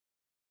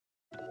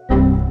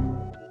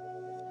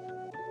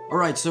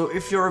Alright, so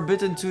if you're a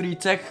bit into the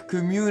tech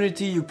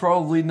community, you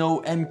probably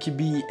know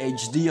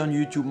MKBHD on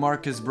YouTube,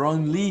 Marcus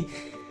Brownlee.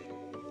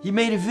 He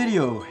made a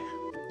video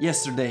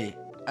yesterday,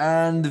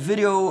 and the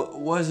video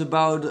was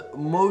about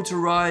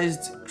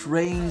motorized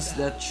cranes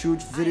that shoot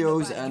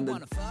videos, and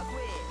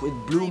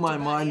it blew my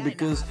mind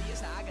because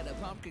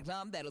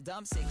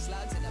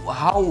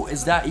how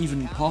is that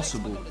even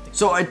possible?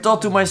 So I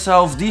thought to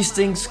myself, these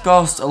things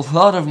cost a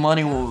lot of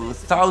money,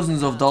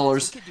 thousands of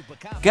dollars.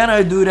 Can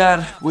I do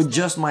that with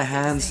just my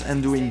hands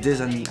and doing this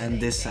and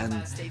this?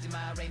 And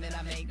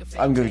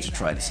I'm going to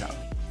try this out.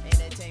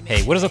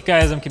 Hey, what is up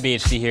guys,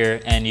 MKBHD here,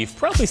 and you've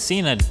probably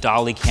seen a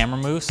dolly camera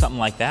move, something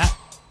like that.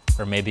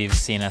 Or maybe you've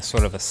seen a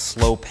sort of a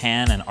slow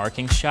pan and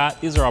arcing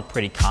shot. These are all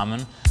pretty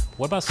common. But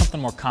what about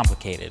something more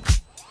complicated?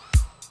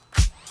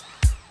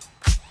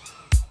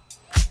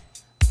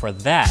 For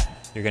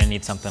that, you're gonna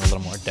need something a little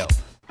more dope.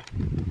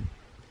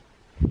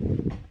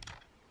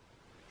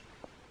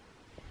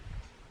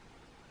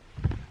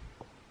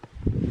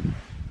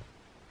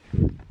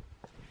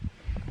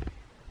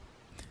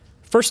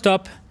 First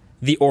up,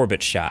 the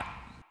orbit shot.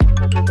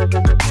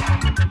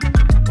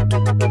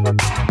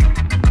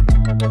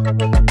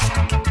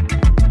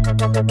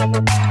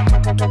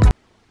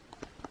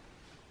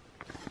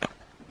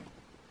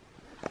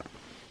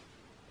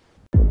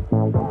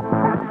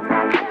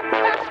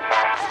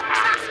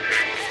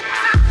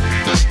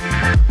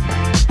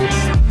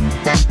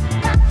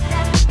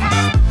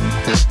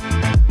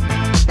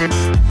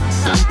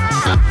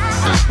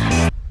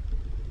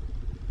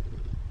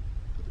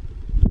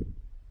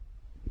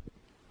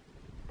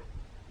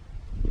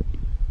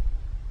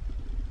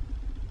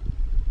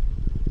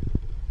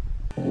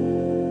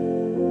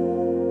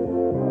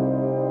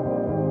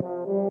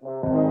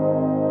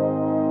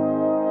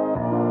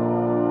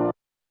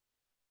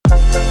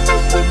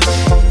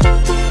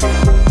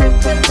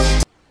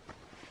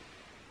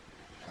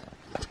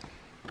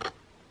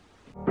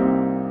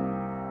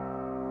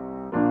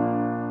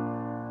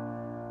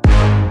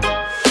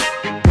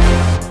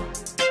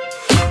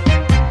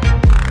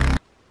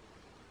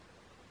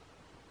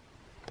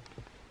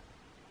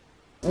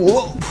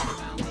 Whoa!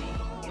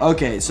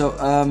 Okay, so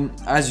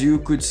as you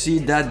could see,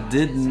 that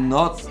did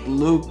not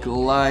look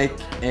like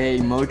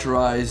a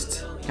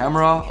motorized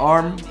camera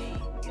arm,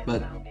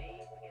 but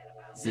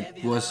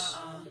it was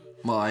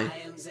my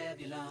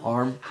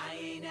arm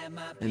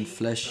in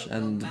flesh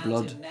and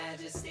blood.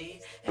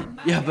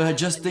 Yeah, but I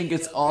just think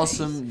it's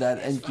awesome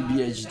that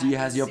MKBHD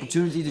has the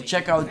opportunity to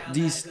check out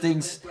these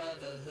things.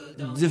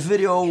 The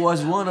video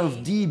was one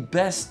of the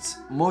best,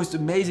 most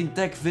amazing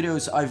tech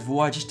videos I've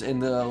watched in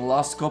the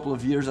last couple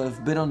of years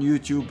I've been on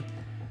YouTube,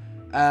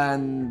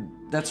 and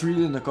that's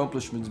really an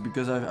accomplishment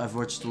because I've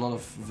watched a lot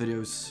of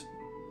videos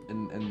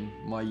in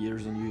my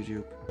years on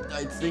YouTube.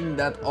 I think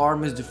that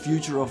arm is the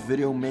future of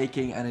video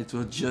making, and it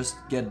will just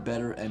get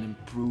better and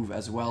improve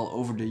as well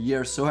over the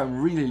years, so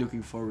I'm really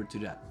looking forward to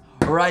that.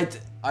 Alright,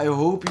 I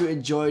hope you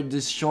enjoyed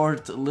this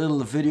short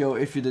little video.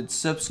 If you did,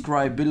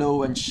 subscribe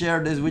below and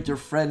share this with your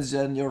friends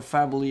and your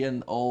family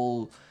and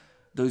all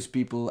those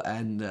people,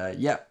 and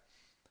yeah,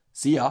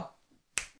 see ya!